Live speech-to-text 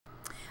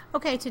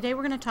Okay, today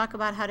we're going to talk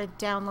about how to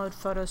download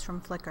photos from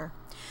Flickr.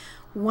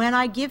 When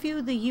I give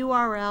you the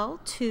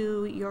URL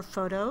to your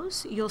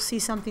photos, you'll see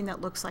something that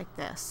looks like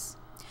this.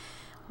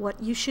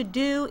 What you should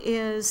do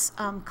is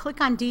click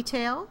on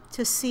detail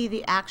to see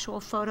the actual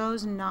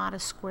photos, not a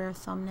square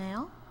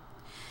thumbnail.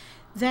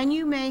 Then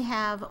you may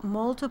have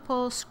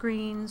multiple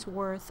screens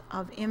worth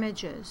of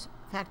images.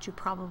 In fact, you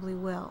probably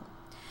will.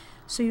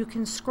 So you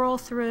can scroll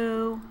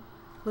through,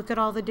 look at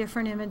all the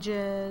different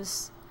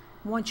images.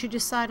 Once you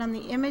decide on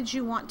the image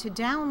you want to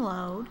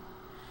download,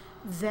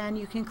 then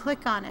you can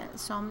click on it.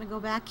 So I'm going to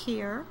go back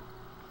here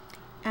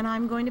and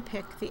I'm going to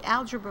pick the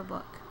algebra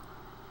book.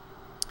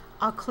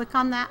 I'll click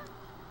on that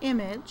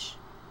image.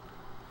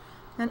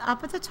 Then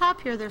up at the top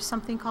here there's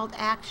something called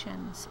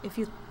actions. If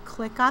you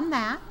click on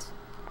that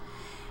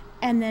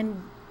and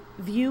then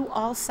view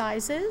all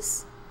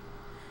sizes,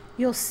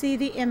 you'll see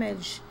the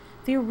image.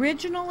 The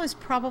original is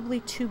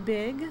probably too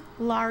big.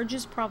 Large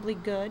is probably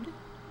good.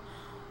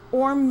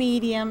 Or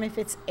medium if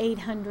it's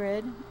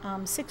 800.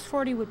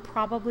 640 would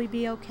probably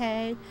be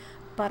okay,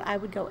 but I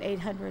would go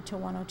 800 to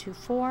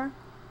 1024.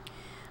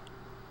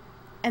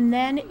 And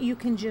then you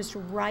can just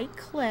right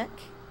click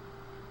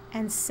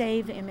and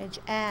save image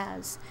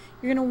as.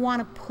 You're going to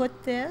want to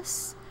put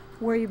this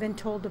where you've been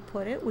told to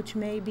put it, which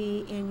may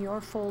be in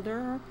your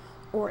folder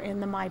or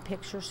in the My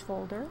Pictures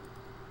folder.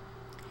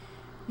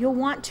 You'll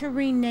want to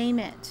rename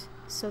it.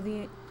 So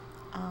the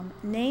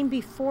name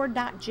before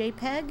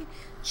 .jpeg,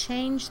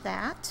 change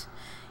that.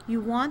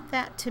 You want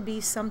that to be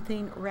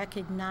something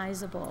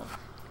recognizable.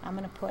 I'm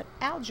going to put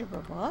algebra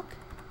book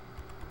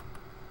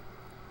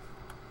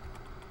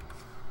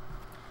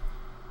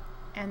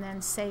and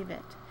then save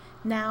it.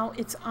 Now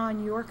it's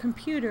on your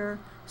computer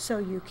so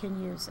you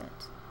can use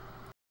it.